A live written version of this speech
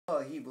Oh,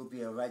 he will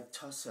be a right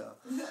tosser.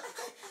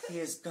 He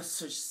has got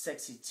such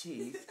sexy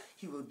teeth.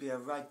 He will be a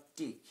right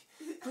dick.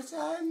 But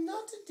I'm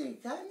not a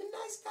dick. I'm a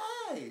nice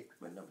guy.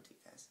 Well, nobody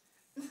guys.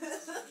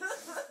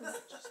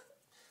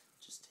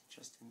 Just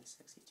interested in the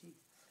sexy teeth.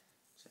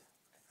 So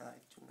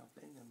I do not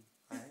blame them.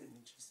 I am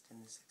interested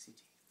in the sexy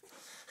teeth.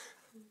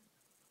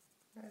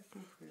 I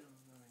think we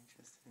all are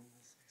interested in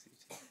the sexy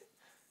teeth.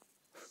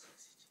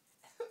 Sexy teeth.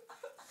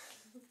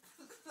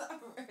 That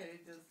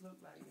really does look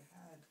like your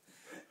head.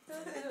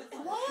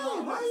 Why?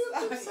 Why are you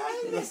keep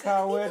saying this? Look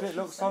how weird it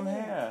looks on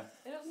here.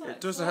 It It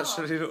does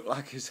actually look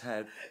like his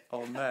head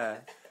on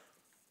there.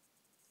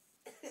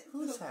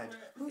 Whose head?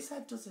 Whose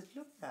head does it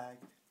look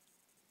like?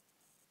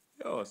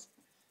 Yours.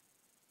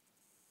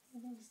 I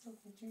think he's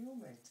talking to you,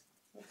 mate.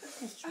 The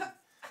Christmas tree.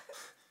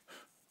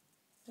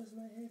 Does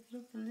my head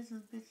look a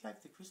little bit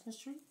like the Christmas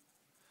tree?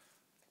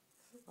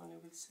 Only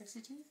with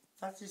sexy teeth?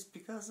 That is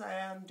because I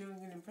am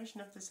doing an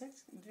impression of the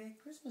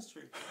Christmas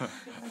tree.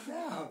 Right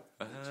now.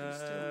 But you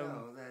still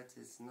know that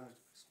it's not a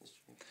Christmas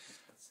tree. It's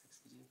got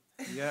sexy teeth.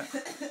 Yeah.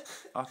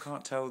 I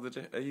can't tell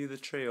are you the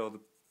tree or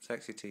the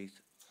sexy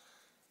teeth?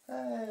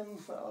 Well,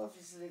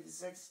 obviously the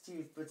sexy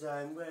teeth, but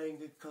I'm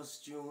wearing a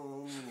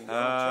costume, you know,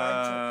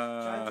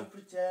 trying to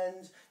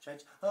pretend,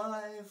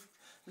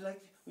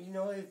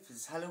 if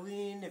it's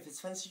Halloween, if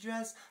it's fancy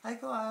dress, I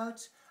go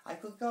out, I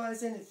could go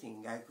as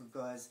anything, I could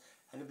go as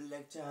Hannibal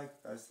Lecter, I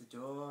could go as the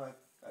door, I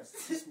could go as the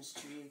Christmas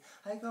tree,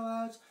 I go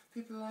out,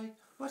 people are like,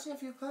 what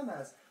have you come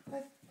as?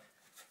 I've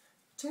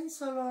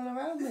tinsel all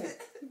around me,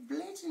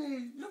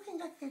 blatantly looking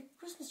like a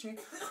Christmas tree,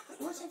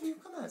 what have you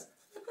come as?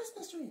 The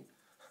Christmas tree.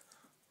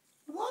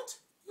 What?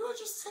 You're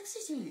just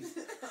sexy teeth.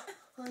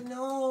 I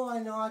know,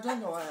 I don't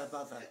know why I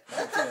bother.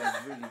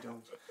 I really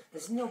don't.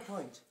 There's no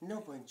point trying to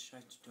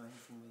do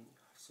anything when you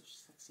have such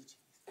sexy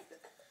teeth.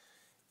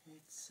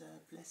 It's a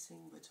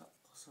blessing, but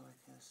also a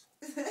curse.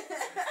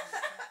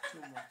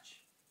 Too much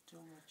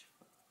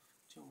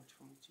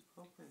for me to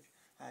cope with.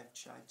 I've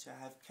tried to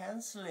have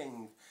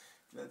counselling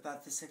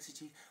about the sexy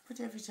teeth, but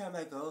every time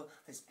I go,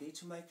 I speak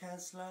to my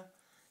counsellor.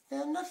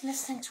 They're not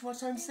listening to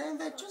what I'm saying,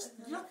 they're just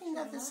looking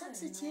at the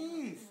sexy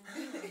teeth.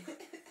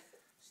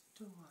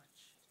 Too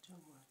much.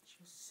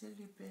 You're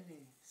silly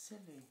Billy,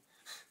 silly.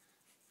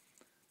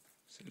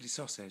 Silly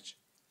sausage.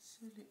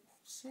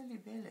 Silly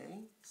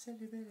Billy,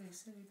 silly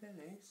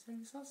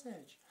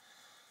sausage.